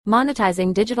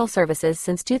monetizing digital services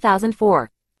since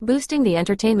 2004, boosting the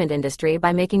entertainment industry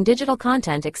by making digital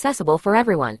content accessible for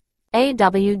everyone.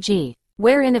 AWG,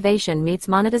 where innovation meets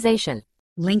monetization.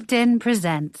 LinkedIn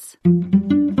presents.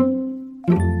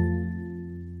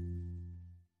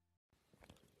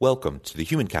 Welcome to the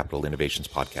Human Capital Innovations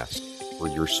Podcast. We're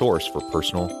your source for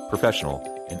personal,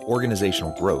 professional, and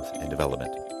organizational growth and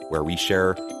development, where we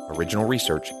share original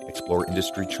research, explore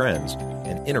industry trends,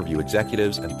 and interview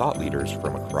executives and thought leaders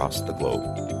from across the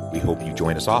globe. We hope you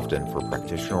join us often for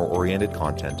practitioner-oriented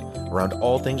content around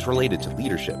all things related to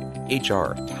leadership,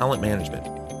 HR, talent management,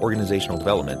 organizational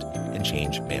development, and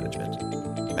change management.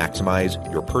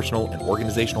 Maximize your personal and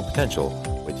organizational potential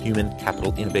with Human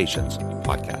Capital Innovations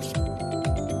Podcast.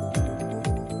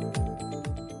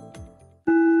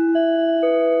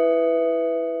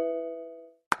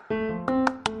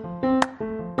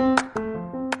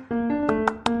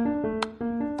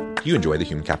 If you enjoy the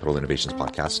Human Capital Innovations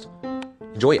Podcast,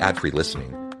 enjoy ad-free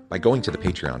listening by going to the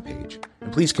Patreon page,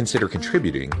 and please consider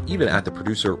contributing even at the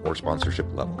producer or sponsorship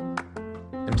level.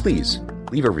 And please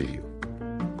leave a review.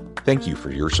 Thank you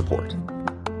for your support.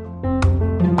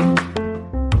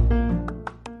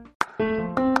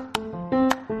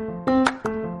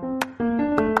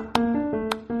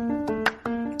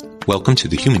 Welcome to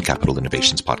the Human Capital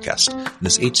Innovations Podcast. In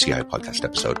this HCI podcast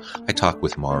episode, I talk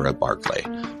with Maura Barclay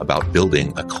about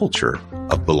building a culture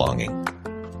of belonging.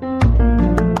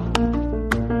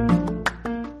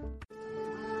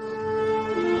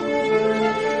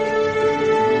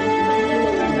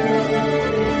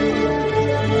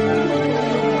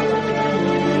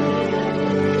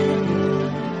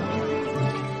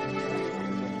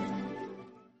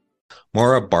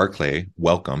 Maura Barclay,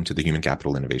 welcome to the Human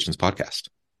Capital Innovations Podcast.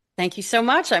 Thank you so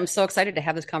much. I'm so excited to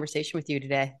have this conversation with you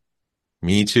today.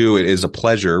 Me too. It is a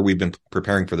pleasure. We've been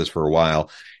preparing for this for a while,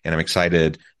 and I'm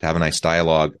excited to have a nice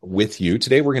dialogue with you.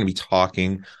 Today, we're going to be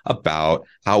talking about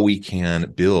how we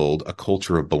can build a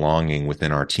culture of belonging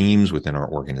within our teams, within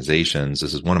our organizations.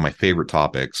 This is one of my favorite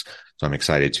topics, so I'm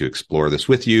excited to explore this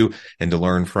with you and to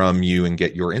learn from you and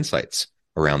get your insights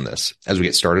around this. As we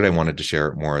get started, I wanted to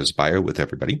share Maura's bio with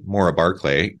everybody. Maura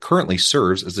Barclay currently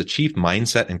serves as the Chief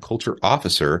Mindset and Culture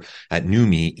Officer at New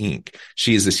Me, Inc.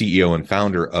 She is the CEO and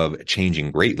founder of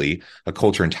Changing Greatly, a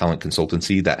culture and talent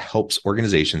consultancy that helps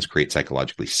organizations create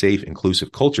psychologically safe,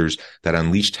 inclusive cultures that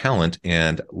unleash talent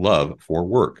and love for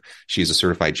work. She is a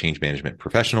certified change management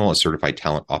professional, a certified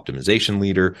talent optimization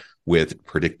leader with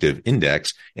Predictive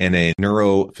Index, and a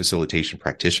neurofacilitation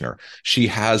practitioner. She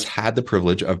has had the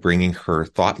privilege of bringing her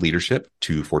thought leadership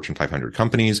to Fortune 500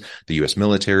 companies, the U.S.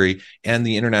 military, and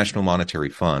the International Monetary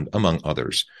Fund, among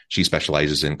others. She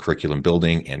specializes in curriculum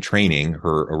building and training.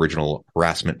 Her original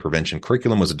harassment prevention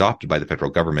curriculum was adopted by the federal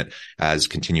government as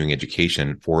continuing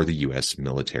education for the U.S.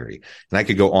 military. And I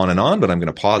could go on and on, but I'm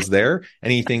going to pause there.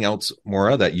 Anything else,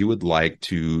 Maura, that you would like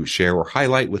to share or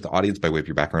highlight with the audience by way of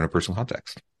your background and personal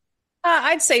context?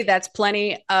 I'd say that's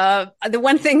plenty. The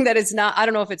one thing that is not, I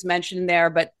don't know if it's mentioned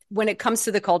there, but when it comes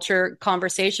to the culture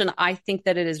conversation, I think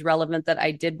that it is relevant that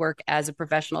I did work as a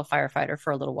professional firefighter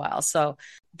for a little while. So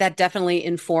that definitely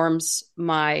informs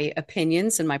my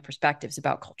opinions and my perspectives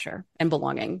about culture and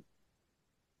belonging.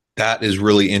 That is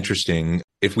really interesting.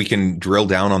 If we can drill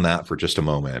down on that for just a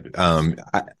moment.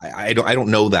 I don't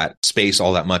know that space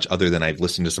all that much, other than I've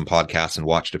listened to some podcasts and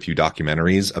watched a few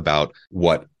documentaries about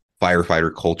what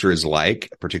firefighter culture is like,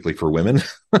 particularly for women,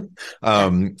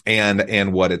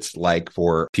 and what it's like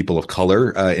for people of color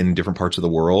in different parts of the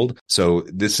world. So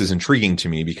this is intriguing to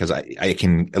me because I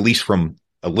can, at least from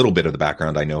a little bit of the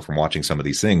background I know from watching some of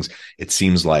these things, it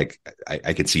seems like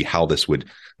I could see how this would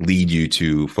lead you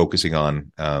to focusing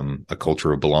on a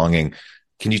culture of belonging.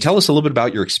 Can you tell us a little bit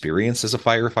about your experience as a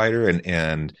firefighter?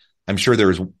 And I'm sure there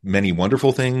was many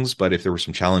wonderful things, but if there were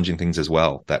some challenging things as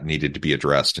well that needed to be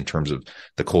addressed in terms of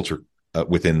the culture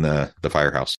within the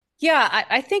firehouse. Yeah,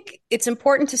 I think it's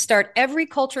important to start every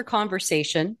culture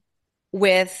conversation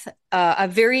with a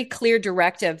very clear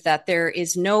directive that there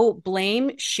is no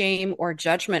blame, shame, or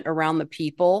judgment around the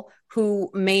people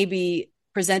who may be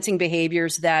presenting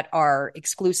behaviors that are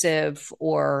exclusive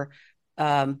or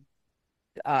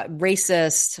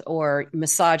racist or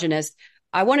misogynist.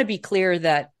 I want to be clear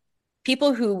that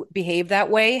people who behave that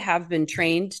way have been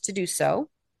trained to do so.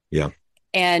 Yeah.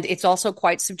 And it's also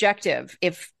quite subjective.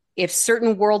 If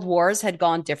certain world wars had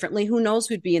gone differently, who knows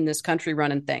who'd be in this country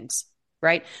running things,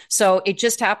 right? So it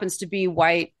just happens to be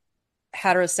white,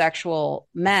 heterosexual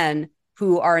men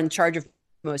who are in charge of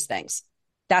most things.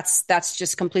 That's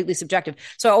just completely subjective.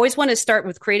 So I always want to start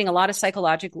with creating a lot of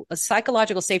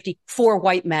psychological safety for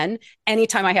white men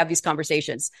anytime I have these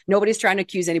conversations. Nobody's trying to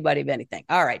accuse anybody of anything.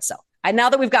 All right, so now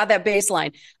that we've got that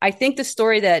baseline, I think the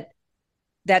story that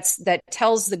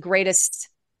tells the greatest,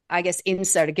 I guess,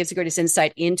 insight, it gives the greatest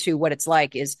insight into what it's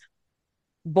like is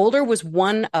Boulder was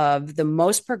one of the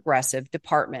most progressive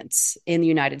departments in the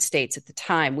United States at the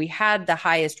time. We had the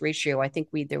highest ratio. I think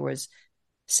there was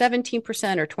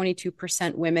 17% or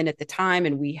 22% women at the time,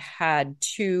 and we had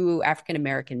 2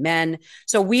 African-American men.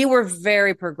 So we were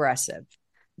very progressive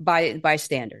by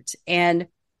standards. And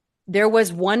there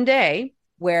was one day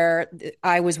where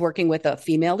I was working with a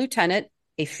female lieutenant,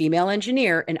 a female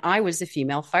engineer, and I was the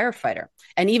female firefighter.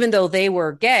 And even though they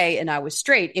were gay and I was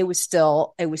straight, it was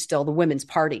still the women's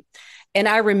party. And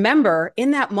I remember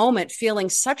in that moment feeling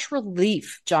such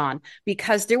relief, John,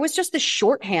 because there was just the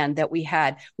shorthand that we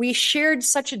had. We shared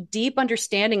such a deep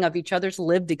understanding of each other's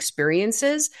lived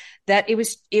experiences that it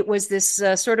was this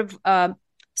sort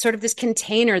of this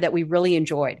container that we really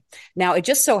enjoyed. Now, it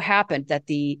just so happened that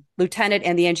the lieutenant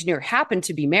and the engineer happened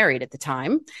to be married at the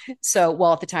time. So,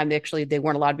 well, at the time, they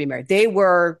weren't allowed to be married. They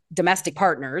were domestic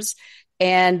partners.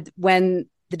 And when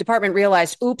the department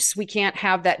realized, oops, we can't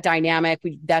have that dynamic.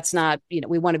 We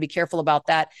want to be careful about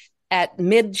that. At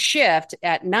mid shift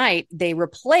at night, they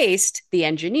replaced the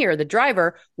engineer, the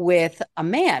driver, with a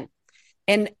man.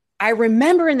 And I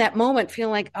remember in that moment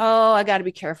feeling like, oh, I got to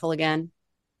be careful again.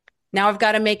 Now I've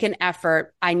got to make an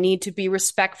effort. I need to be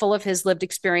respectful of his lived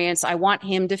experience. I want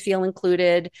him to feel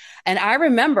included. And I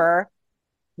remember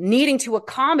needing to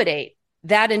accommodate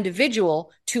that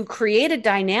individual to create a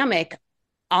dynamic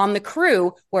on the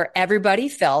crew where everybody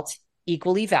felt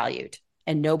equally valued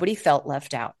and nobody felt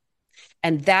left out.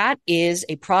 And that is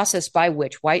a process by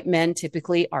which white men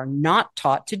typically are not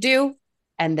taught to do,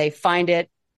 and they find it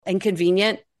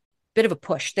inconvenient, bit of a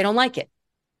push. They don't like it.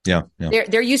 Yeah.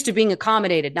 They're used to being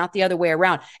accommodated, not the other way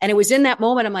around. And it was in that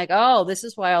moment, I'm like, oh, this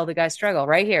is why all the guys struggle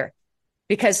right here,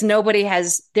 because nobody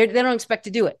they don't expect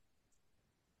to do it.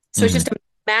 So It's just a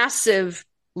massive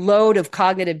load of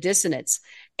cognitive dissonance.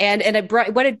 And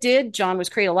what it did, John, was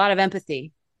create a lot of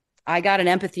empathy. I got an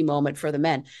empathy moment for the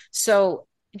men. So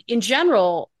in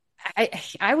general,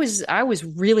 I was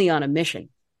really on a mission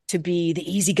to be the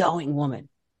easygoing woman,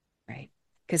 right?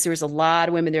 Because there was a lot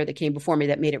of women there that came before me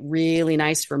that made it really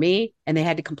nice for me, and they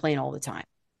had to complain all the time.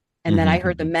 And then I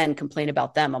heard the men complain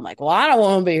about them. I'm like, well, I don't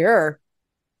want to be her.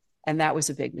 And that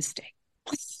was a big mistake.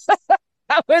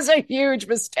 That was a huge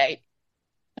mistake.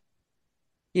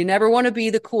 You never want to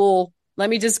be the cool. Let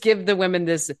me just give the women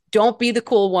this. Don't be the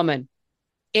cool woman.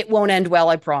 It won't end well,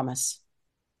 I promise.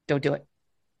 Don't do it.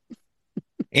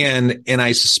 And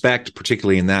I suspect,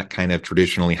 particularly in that kind of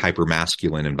traditionally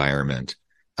hyper-masculine environment,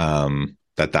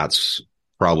 that's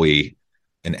probably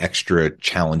an extra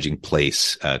challenging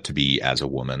place to be as a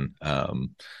woman.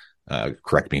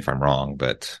 Correct me if I'm wrong,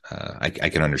 but I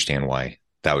can understand why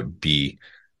that would be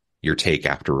your take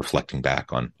after reflecting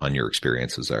back on your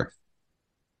experiences there.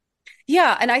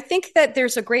 Yeah, and I think that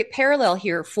there's a great parallel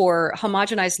here for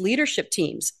homogenized leadership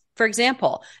teams. For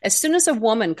example, as soon as a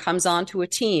woman comes onto a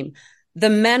team, the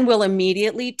men will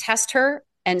immediately test her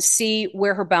and see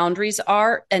where her boundaries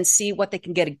are and see what they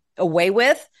can get away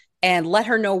with and let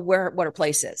her know what her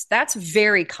place is. That's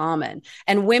very common.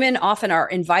 And women often are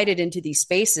invited into these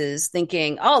spaces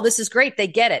thinking, oh, this is great. They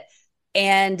get it.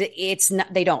 And it's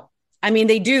not, they don't. I mean,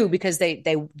 they do, because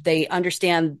they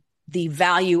understand the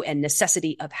value and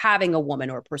necessity of having a woman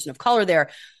or a person of color there,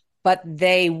 but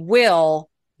they will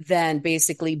then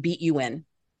basically beat you in.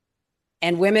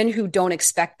 And women who don't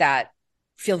expect that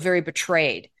feel very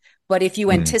betrayed. But if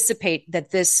you anticipate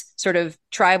that this sort of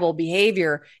tribal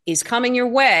behavior is coming your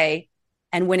way,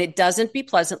 and when it doesn't, be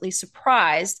pleasantly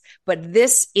surprised. But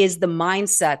this is the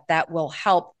mindset that will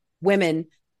help women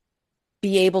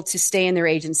be able to stay in their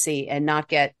agency and not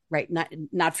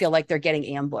feel like they're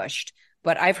getting ambushed.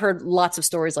 But I've heard lots of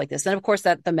stories like this. And of course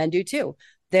that the men do too.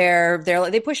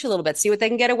 They push a little bit, see what they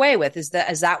can get away with. Is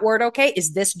that word okay?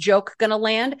 Is this joke going to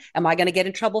land? Am I going to get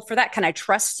in trouble for that? Can I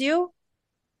trust you?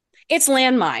 It's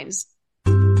landmines.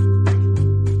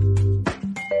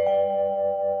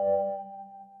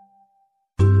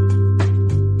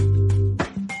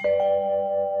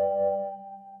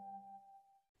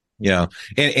 Yeah.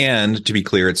 And to be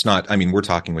clear, it's not, I mean, we're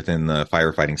talking within the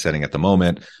firefighting setting at the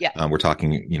moment. Yeah. We're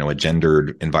talking, a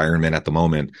gendered environment at the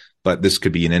moment, but this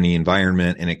could be in any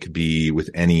environment, and it could be with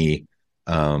any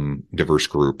diverse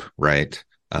group, right?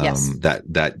 Yes.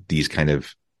 That these kind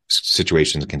of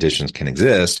situations and conditions can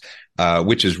exist,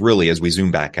 which is really, as we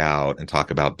zoom back out and talk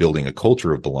about building a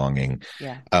culture of belonging.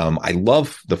 Yeah. I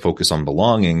love the focus on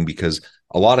belonging, because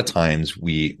a lot of times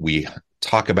we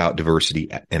talk about diversity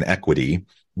and equity.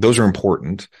 Those are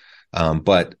important.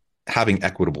 But having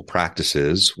equitable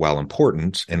practices, while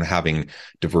important, and having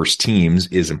diverse teams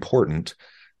is important,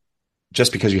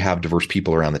 just because you have diverse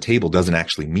people around the table doesn't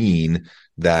actually mean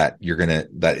that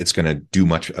it's gonna do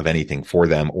much of anything for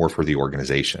them or for the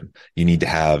organization. You need to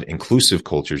have inclusive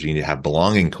cultures. You need to have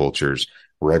belonging cultures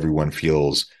where everyone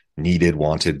feels needed,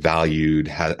 wanted, valued,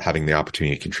 having the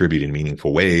opportunity to contribute in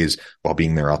meaningful ways while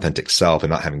being their authentic self and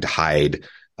not having to hide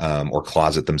or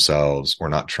closet themselves, or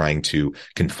not trying to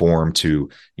conform to,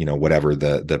 whatever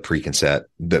the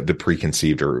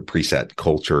preconceived or preset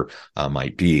culture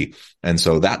might be. And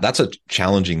so that's a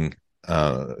challenging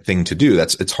thing to do.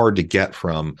 It's hard to get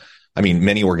from. I mean,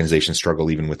 many organizations struggle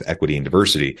even with equity and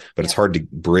diversity, but it's hard to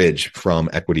bridge from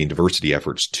equity and diversity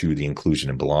efforts to the inclusion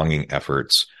and belonging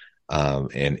efforts.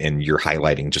 And you're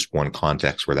highlighting just one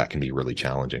context where that can be really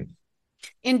challenging.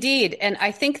 Indeed. And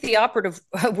I think the operative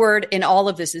word in all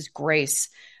of this is grace.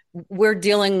 We're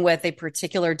dealing with a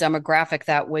particular demographic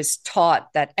that was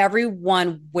taught that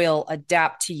everyone will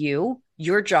adapt to you.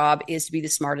 Your job is to be the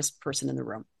smartest person in the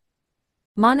room.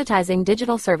 Monetizing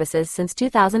digital services since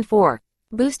 2004.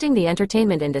 Boosting the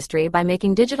entertainment industry by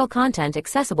making digital content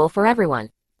accessible for everyone.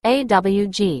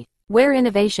 AWG. Where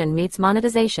innovation meets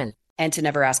monetization. And to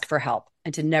never ask for help,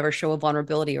 and to never show a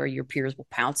vulnerability, or your peers will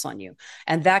pounce on you.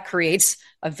 And that creates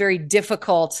a very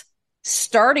difficult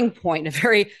starting point, a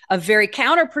very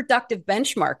counterproductive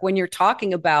benchmark when you're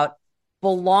talking about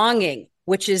belonging,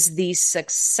 which is the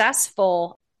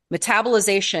successful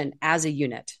metabolization as a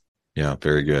unit. Yeah,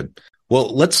 very good.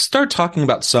 Well, let's start talking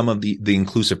about some of the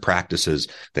inclusive practices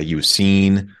that you've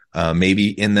seen, maybe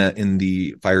in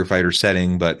the firefighter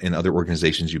setting, but in other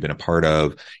organizations you've been a part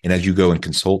of. And as you go and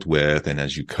consult with, and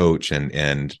as you coach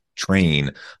and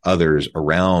train others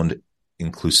around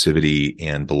inclusivity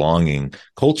and belonging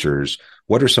cultures,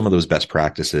 what are some of those best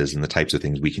practices and the types of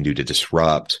things we can do to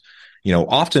disrupt?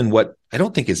 Often what I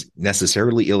don't think is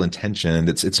necessarily ill-intentioned.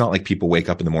 It's not like people wake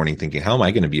up in the morning thinking, how am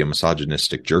I going to be a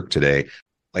misogynistic jerk today?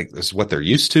 Like, this is what they're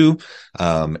used to.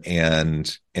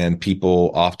 And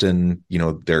people often,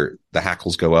 the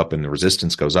hackles go up and the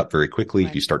resistance goes up very quickly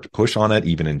if you start to push on it,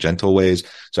 even in gentle ways.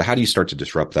 So how do you start to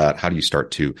disrupt that? How do you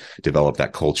start to develop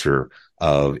that culture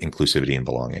of inclusivity and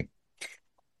belonging?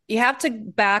 You have to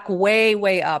back way,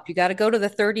 way up. You got to go to the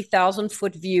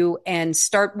 30,000-foot view and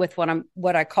start with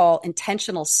what I call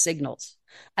intentional signals.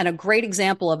 And a great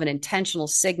example of an intentional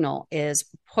signal is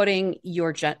putting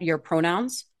your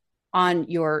pronouns on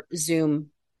your Zoom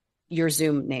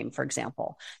name, for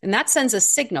example. And that sends a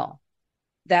signal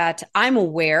that I'm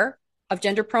aware of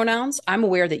gender pronouns. I'm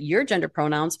aware that your gender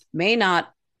pronouns may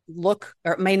not look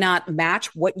or may not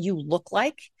match what you look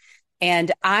like.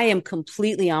 And I am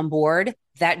completely on board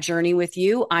that journey with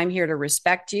you. I'm here to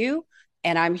respect you,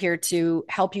 and I'm here to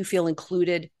help you feel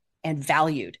included and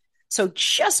valued. So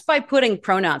just by putting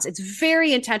pronouns, it's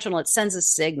very intentional. It sends a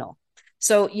signal.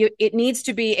 So it needs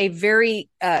to be a very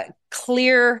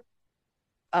clear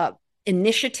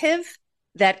initiative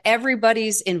that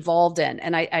everybody's involved in.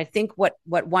 And I think what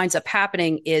winds up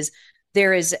happening is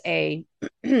there's a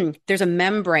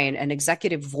membrane, an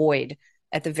executive void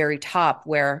at the very top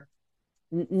where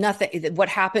nothing, what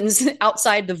happens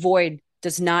outside the void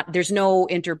there's no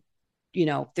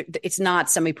it's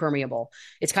not semi-permeable.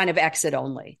 It's kind of exit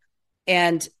only.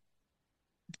 And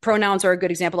pronouns are a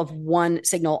good example of one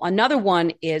signal. Another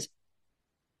one is,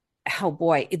 oh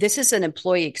boy, this is an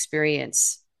employee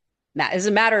experience. It's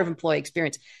a matter of employee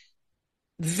experience.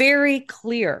 Very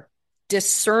clear,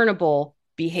 discernible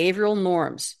behavioral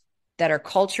norms that are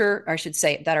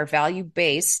that are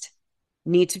value-based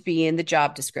need to be in the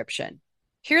job description.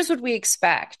 Here's what we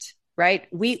expect, right?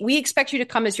 We expect you to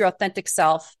come as your authentic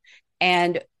self.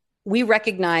 And we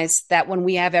recognize that when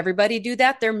we have everybody do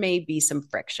that, there may be some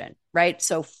friction, right?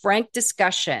 So frank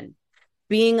discussion,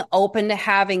 being open to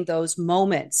having those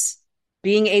moments,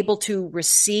 being able to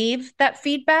receive that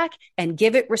feedback and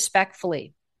give it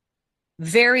respectfully.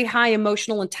 Very high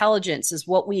emotional intelligence is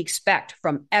what we expect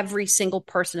from every single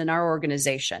person in our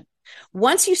organization.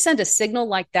 Once you send a signal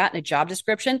like that in a job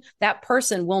description, that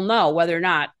person will know whether or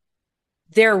not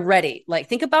they're ready. Like,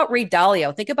 think about Ray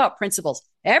Dalio, think about principals.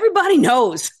 Everybody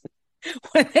knows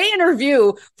when they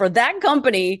interview for that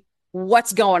company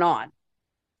what's going on.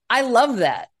 I love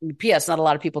that. P.S. Not a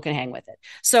lot of people can hang with it.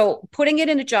 So putting it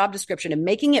in a job description and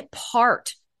making it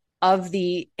part of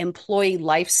the employee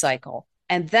life cycle.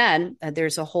 And then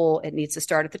it needs to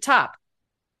start at the top.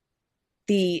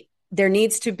 There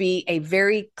needs to be a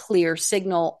very clear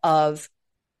signal of,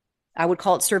 I would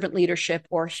call it servant leadership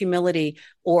or humility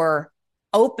or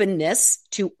openness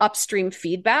to upstream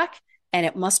feedback. And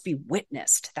it must be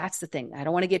witnessed. That's the thing. I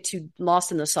don't want to get too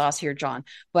lost in the sauce here, John,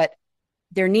 but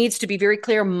There needs to be very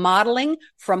clear modeling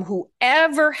from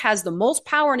whoever has the most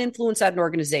power and influence at an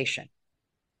organization.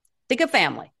 Think of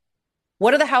family.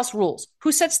 What are the house rules?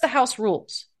 Who sets the house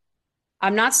rules?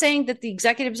 I'm not saying that the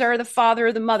executives are the father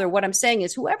or the mother. What I'm saying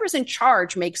is whoever's in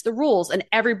charge makes the rules, and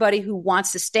everybody who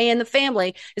wants to stay in the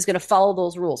family is going to follow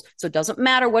those rules. So it doesn't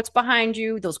matter what's behind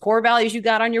you. Those core values you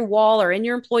got on your wall or in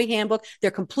your employee handbook,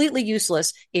 they're completely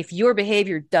useless if your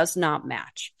behavior does not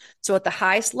match. So at the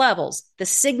highest levels, the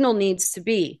signal needs to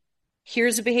be,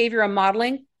 here's a behavior I'm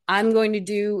modeling. I'm going to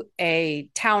do a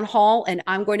town hall, and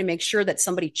I'm going to make sure that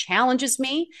somebody challenges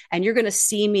me, and you're going to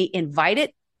see me invite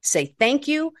it, say thank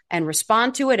you, and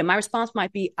respond to it. And my response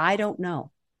might be, I don't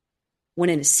know. When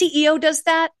a CEO does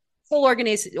that, whole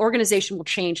organization will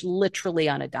change literally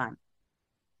on a dime,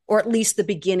 or at least the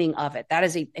beginning of it. That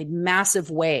is a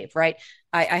massive wave, right?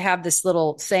 I have this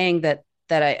little saying that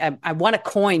I want to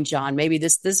coin, John. Maybe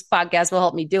this podcast will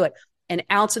help me do it. An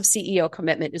ounce of CEO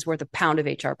commitment is worth a pound of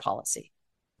HR policy.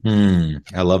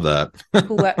 I love that.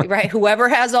 Right? Whoever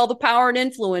has all the power and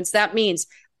influence, that means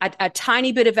a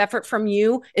tiny bit of effort from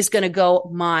you is going to go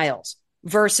miles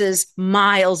versus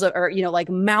miles of, or, like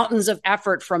mountains of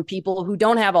effort from people who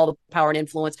don't have all the power and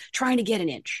influence trying to get an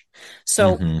inch.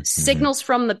 So signals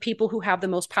from the people who have the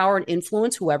most power and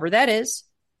influence, whoever that is,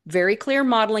 very clear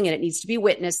modeling, and it needs to be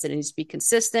witnessed, and it needs to be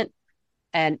consistent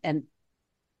and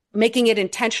making it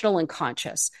intentional and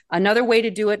conscious. Another way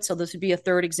to do it, so this would be a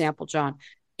third example, John,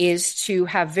 is to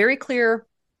have very clear,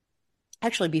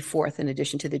 actually be fourth in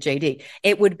addition to the JD,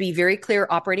 it would be very clear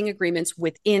operating agreements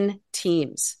within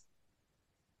teams.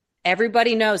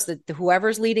 Everybody knows that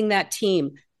whoever's leading that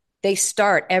team, they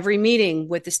start every meeting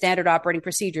with the standard operating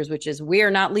procedures, which is, we are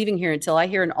not leaving here until I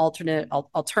hear an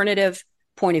alternative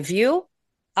point of view.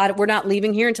 We're not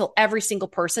leaving here until every single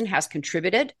person has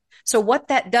contributed. So what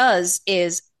that does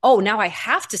is, now I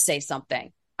have to say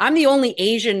something. I'm the only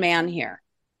Asian man here,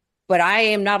 but I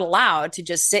am not allowed to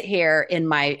just sit here in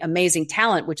my amazing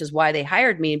talent, which is why they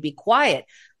hired me, and be quiet.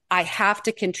 I have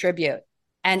to contribute.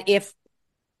 And if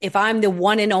I'm the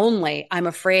one and only, I'm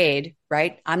afraid,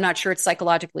 right? I'm not sure it's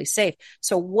psychologically safe.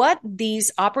 So what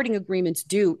these operating agreements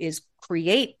do is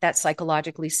create that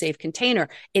psychologically safe container.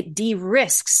 It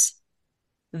de-risks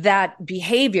that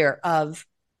behavior of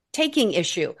taking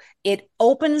issue. It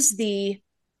opens the,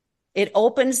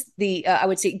 I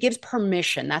would say, it gives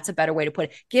permission. That's a better way to put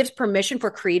it. Gives permission for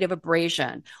creative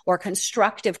abrasion or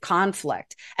constructive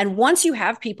conflict. And once you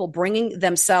have people bringing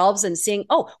themselves and seeing,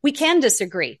 we can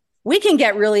disagree. We can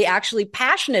get really actually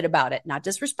passionate about it, not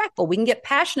disrespectful. We can get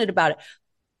passionate about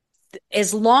it.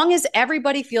 As long as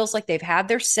everybody feels like they've had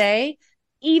their say,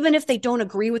 even if they don't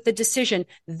agree with the decision,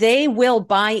 they will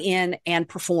buy in and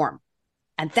perform.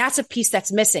 And that's a piece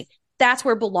that's missing. That's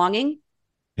where belonging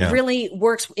really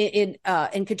works in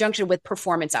conjunction with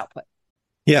performance output.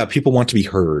 Yeah, people want to be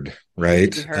heard,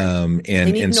 right?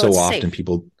 And so often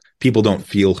people don't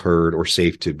feel heard or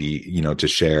safe to be, to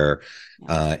share.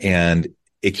 And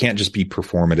it can't just be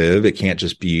performative. It can't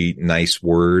just be nice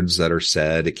words that are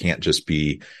said. It can't just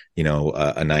be,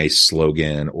 a nice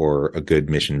slogan or a good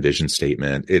mission vision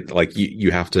statement.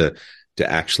 You have to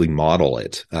actually model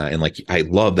it. And I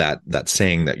love that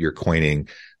saying that you're coining,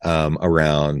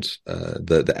 around,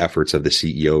 the efforts of the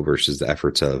CEO versus the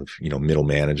efforts of, middle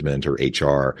management or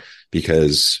HR,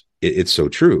 because it's so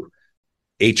true.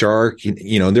 HR,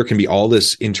 there can be all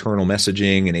this internal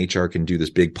messaging, and HR can do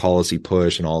this big policy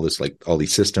push and all this, all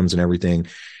these systems and everything.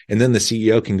 And then the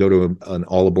CEO can go to an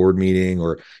all aboard meeting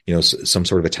or, some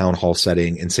sort of a town hall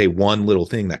setting and say one little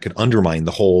thing that could undermine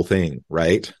the whole thing,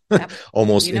 right? Yep.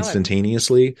 Almost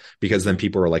instantaneously, because then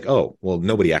people are like, oh, well,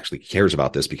 nobody actually cares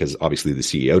about this because obviously the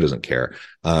CEO doesn't care.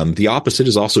 The opposite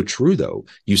is also true, though.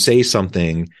 You say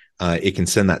something, it can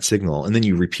send that signal, and then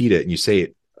you repeat it and you say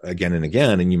it again and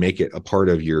again, and you make it a part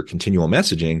of your continual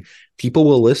messaging. People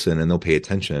will listen and they'll pay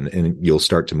attention, and you'll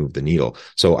start to move the needle.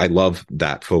 So I love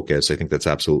that focus. I think that's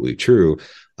absolutely true.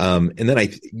 And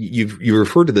then you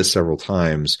referred to this several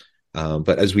times,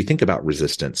 but as we think about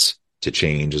resistance to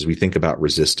change, as we think about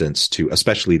resistance to,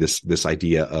 especially this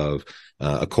idea of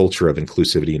a culture of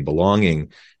inclusivity and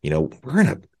belonging, we're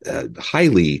in a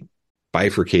highly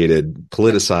bifurcated,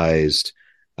 politicized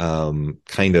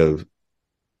kind of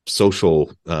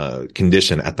social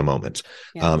condition at the moment.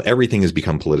 Everything has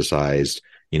become politicized.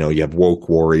 You have woke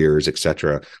warriors,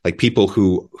 etc. Like people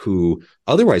who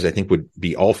otherwise I think would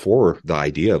be all for the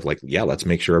idea of let's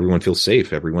make sure everyone feels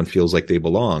safe, everyone feels like they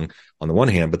belong on the one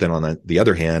hand, but then on the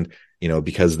other hand,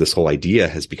 because this whole idea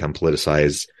has become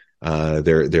politicized,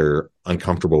 they're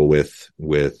uncomfortable with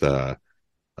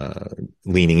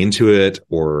leaning into it,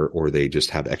 or they just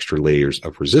have extra layers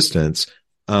of resistance.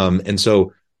 And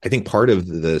so I think part of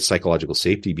the psychological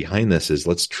safety behind this is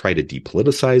let's try to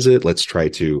depoliticize it. Let's try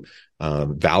to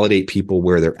validate people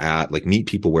where they're at, like meet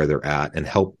people where they're at and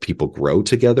help people grow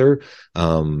together.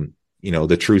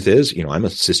 The truth is, I'm a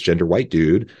cisgender white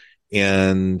dude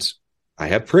and I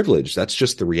have privilege. That's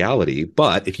just the reality.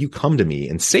 But if you come to me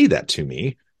and say that to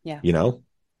me,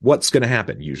 what's going to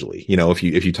happen usually? If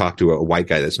you talk to a white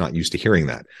guy that's not used to hearing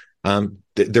that,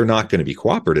 they're not going to be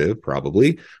cooperative,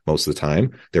 probably most of the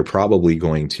time. They're probably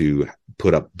going to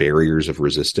put up barriers of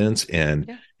resistance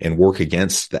and work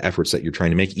against the efforts that you're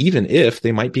trying to make, even if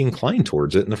they might be inclined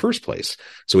towards it in the first place.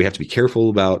 So we have to be careful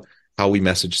about how we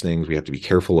message things. We have to be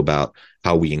careful about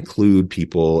how we include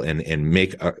people and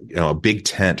make a big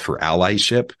tent for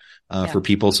allyship for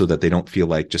people, so that they don't feel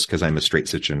like just because I'm a straight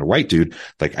cisgender white dude,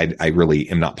 like I really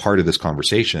am not part of this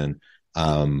conversation.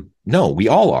 No, we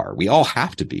all are. We all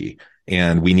have to be.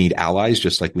 And we need allies,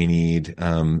 just like we need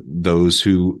those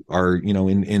who are,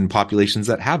 in populations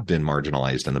that have been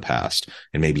marginalized in the past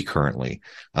and maybe currently.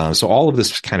 So all of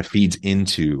this kind of feeds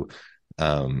into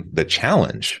the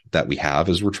challenge that we have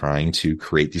as we're trying to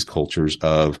create these cultures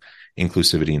of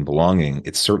inclusivity and belonging.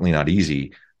 It's certainly not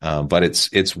easy, but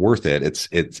it's worth it.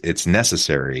 It's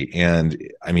necessary,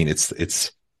 and I mean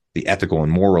it's the ethical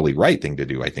and morally right thing to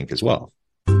do, I think, as well.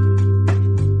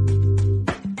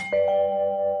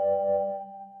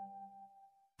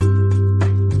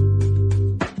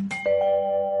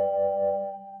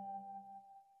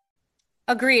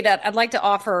 Agreed. I'd like to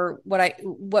offer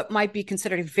what might be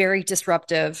considered a very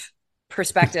disruptive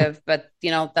perspective, but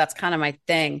that's kind of my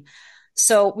thing.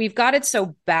 So we've got it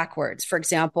so backwards. For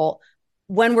example,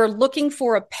 when we're looking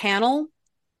for a panel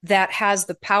that has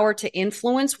the power to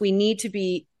influence, we need to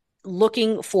be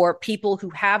looking for people who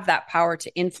have that power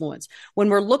to influence. When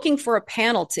we're looking for a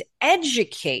panel to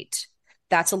educate,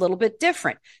 that's a little bit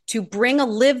different. To bring a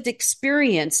lived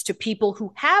experience to people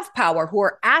who have power, who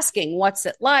are asking, what's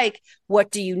it like?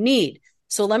 What do you need?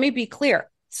 So let me be clear.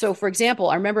 So for example,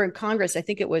 I remember in Congress, I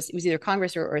think it was either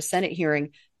Congress or a Senate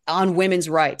hearing on women's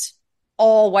rights,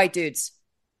 all white dudes,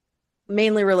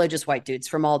 mainly religious white dudes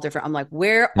from all different. I'm like,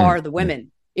 where are the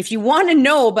women? If you want to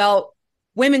know about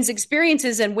women's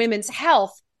experiences and women's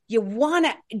health, you want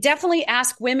to definitely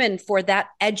ask women for that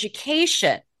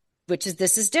education.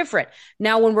 This is different.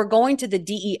 Now, when we're going to the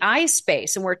DEI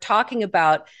space and we're talking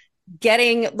about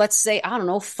getting, let's say, I don't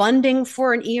know, funding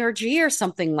for an ERG or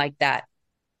something like that,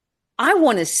 I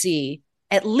want to see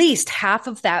at least half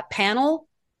of that panel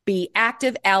be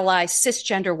active ally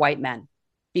cisgender white men,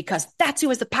 because that's who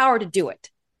has the power to do it.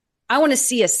 I want to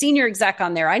see a senior exec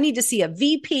on there. I need to see a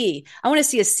VP. I want to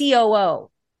see a COO,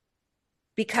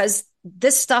 because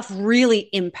this stuff really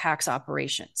impacts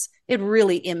operations. It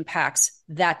really impacts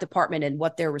that department and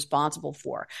what they're responsible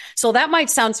for. So that might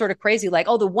sound sort of crazy, like,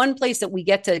 oh, the one place that we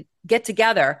get to get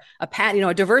together,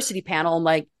 a diversity panel. I'm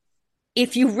like,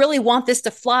 if you really want this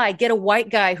to fly, get a white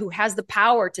guy who has the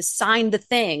power to sign the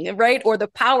thing, right? Or the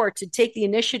power to take the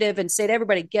initiative and say to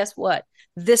everybody, guess what?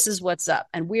 This is what's up.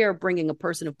 And we are bringing a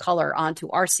person of color onto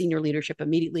our senior leadership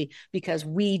immediately, because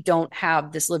we don't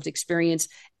have this lived experience.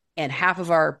 And half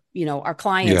of our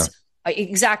clients,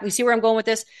 exactly. See where I'm going with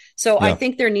this? So I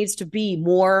think there needs to be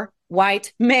more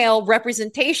white male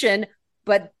representation,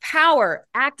 but power,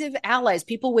 active allies,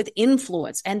 people with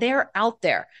influence, and they're out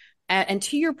there. And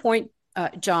to your point,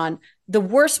 John, the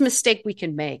worst mistake we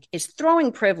can make is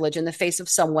throwing privilege in the face of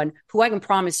someone who I can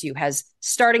promise you has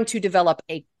starting to develop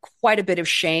quite a bit of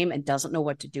shame and doesn't know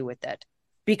what to do with it,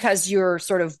 because you're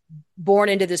sort of born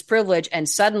into this privilege and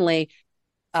suddenly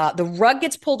the rug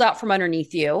gets pulled out from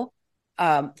underneath you.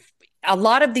 A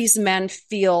lot of these men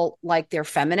feel like they're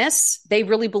feminists. They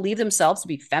really believe themselves to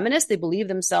be feminists. They believe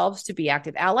themselves to be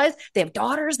active allies. They have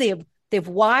daughters. They have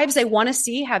wives they want to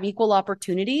see have equal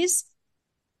opportunities.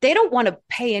 They don't want to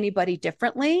pay anybody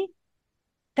differently.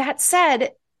 That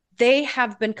said, they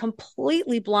have been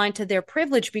completely blind to their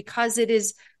privilege, because it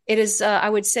is I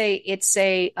would say it's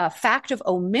a fact of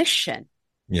omission.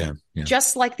 Yeah.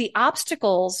 Just like the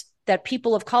obstacles that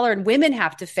people of color and women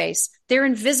have to face, they're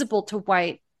invisible to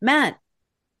white men,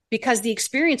 because the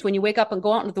experience when you wake up and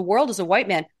go out into the world as a white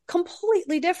man,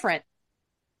 completely different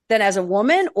than as a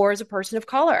woman or as a person of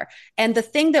color. And the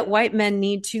thing that white men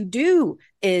need to do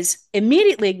is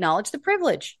immediately acknowledge the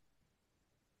privilege.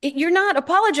 You're not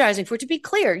apologizing for it, to be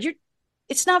clear.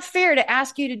 It's not fair to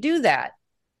ask you to do that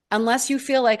unless you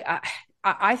feel like,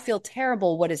 I feel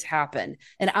terrible what has happened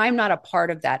and I'm not a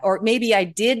part of that. Or maybe I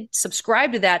did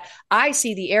subscribe to that. I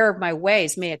see the error of my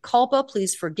ways. Mea culpa,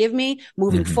 please forgive me.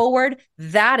 Moving forward,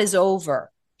 that is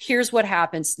over. Here's what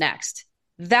happens next.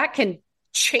 That can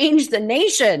change the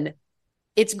nation.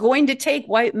 It's going to take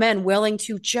white men willing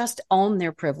to just own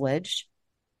their privilege,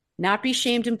 not be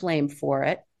shamed and blamed for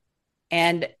it.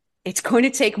 And it's going to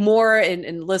take more.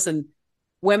 And listen,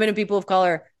 women and people of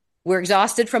color, we're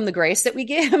exhausted from the grace that we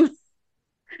give.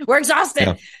 We're exhausted.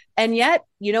 Yeah. And yet,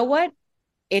 you know what?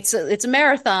 It's a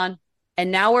marathon.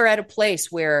 And now we're at a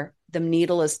place where the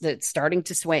needle is starting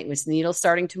to swing. This needle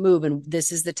starting to move. And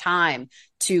this is the time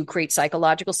to create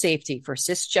psychological safety for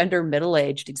cisgender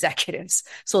middle-aged executives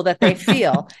so that they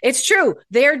feel it's true.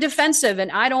 They're defensive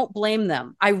and I don't blame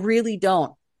them. I really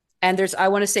don't. And I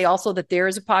want to say also that there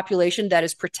is a population that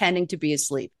is pretending to be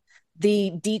asleep.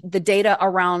 The data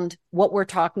around what we're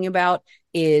talking about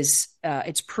is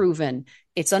it's proven.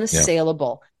 It's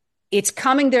unassailable. Yeah. It's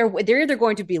coming there. They're either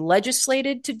going to be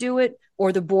legislated to do it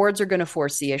or the boards are going to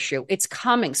force the issue. It's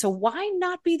coming. So why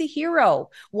not be the hero?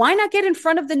 Why not get in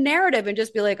front of the narrative and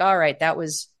just be like, all right, that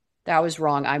was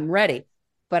wrong. I'm ready.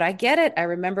 But I get it. I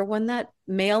remember when that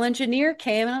male engineer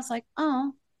came and I was like,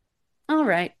 oh, all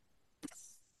right.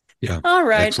 Yeah. All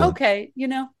right. Excellent. Okay.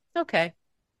 Okay.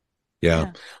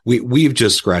 Yeah. We've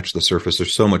just scratched the surface.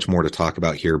 There's so much more to talk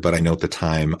about here, but I know at the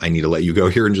time I need to let you go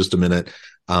here in just a minute.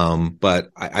 But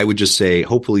I would just say,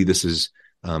 hopefully this is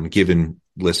given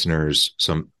listeners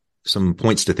some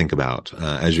points to think about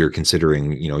as you're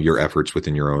considering, your efforts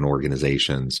within your own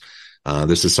organizations.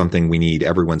 This is something we need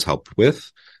everyone's help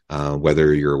with,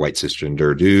 whether you're a white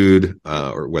cisgender dude,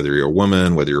 or whether you're a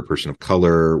woman, whether you're a person of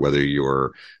color, whether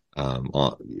you're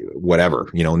whatever,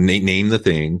 name the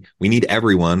thing. We need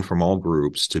everyone from all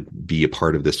groups to be a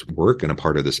part of this work and a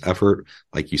part of this effort.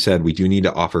 Like you said, we do need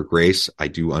to offer grace. I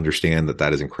do understand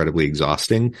that is incredibly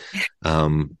exhausting.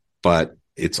 But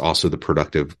it's also the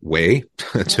productive way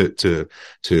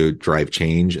to drive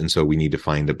change. And so we need to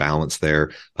find a balance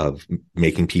there of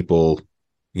making people,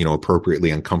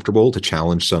 appropriately uncomfortable to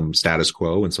challenge some status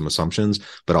quo and some assumptions,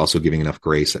 but also giving enough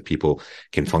grace that people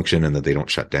can function and that they don't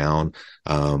shut down.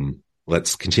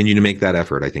 Let's continue to make that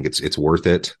effort. I think it's worth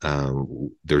it.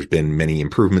 There's been many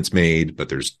improvements made, but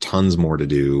there's tons more to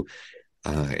do.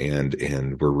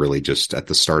 And we're really just at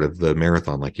the start of the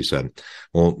marathon, like you said.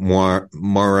 Well,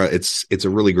 Maura, it's a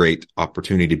really great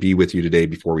opportunity to be with you today.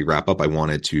 Before we wrap up, I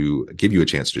wanted to give you a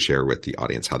chance to share with the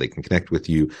audience how they can connect with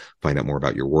you, find out more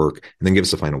about your work, and then give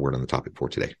us a final word on the topic for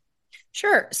today.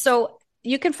 Sure. So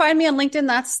you can find me on LinkedIn.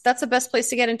 That's the best place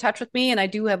to get in touch with me. And I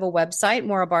do have a website,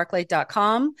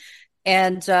 maurabarclay.com.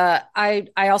 And I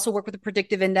also work with the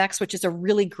predictive index, which is a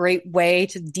really great way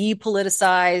to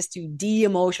depoliticize, to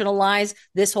de-emotionalize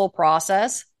this whole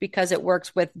process because it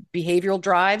works with behavioral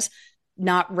drives,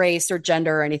 not race or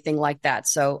gender or anything like that.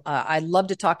 So I'd love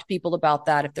to talk to people about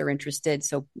that if they're interested.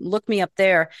 So look me up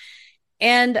there.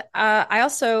 And I'd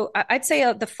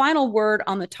say the final word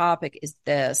on the topic is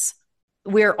this.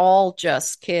 We're all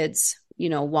just kids,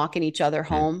 walking each other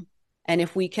home. And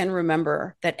if we can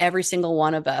remember that every single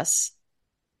one of us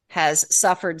has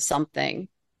suffered something,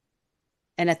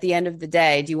 and at the end of the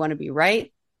day, do you want to be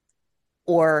right?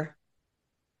 Or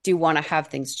do you want to have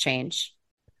things change?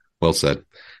 Well said.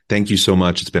 Thank you so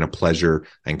much. It's been a pleasure.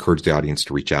 I encourage the audience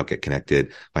to reach out, get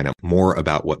connected, find out more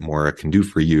about what Maura can do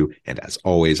for you. And as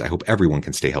always, I hope everyone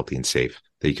can stay healthy and safe,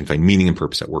 that you can find meaning and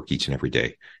purpose at work each and every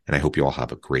day. And I hope you all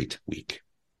have a great week.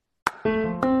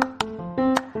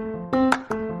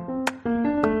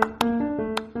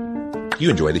 You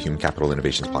enjoy the Human Capital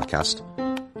Innovations podcast?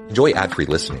 Enjoy ad-free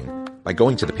listening by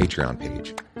going to the Patreon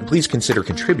page, and please consider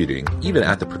contributing even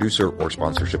at the producer or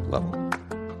sponsorship level.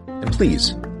 And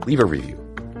please leave a review.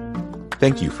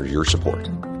 Thank you for your support.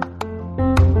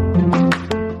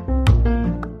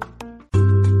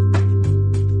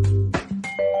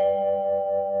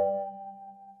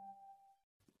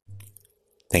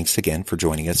 Thanks again for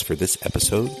joining us for this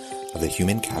episode of the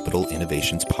Human Capital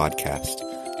Innovations podcast.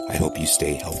 I hope you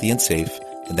stay healthy and safe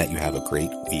and that you have a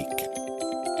great week.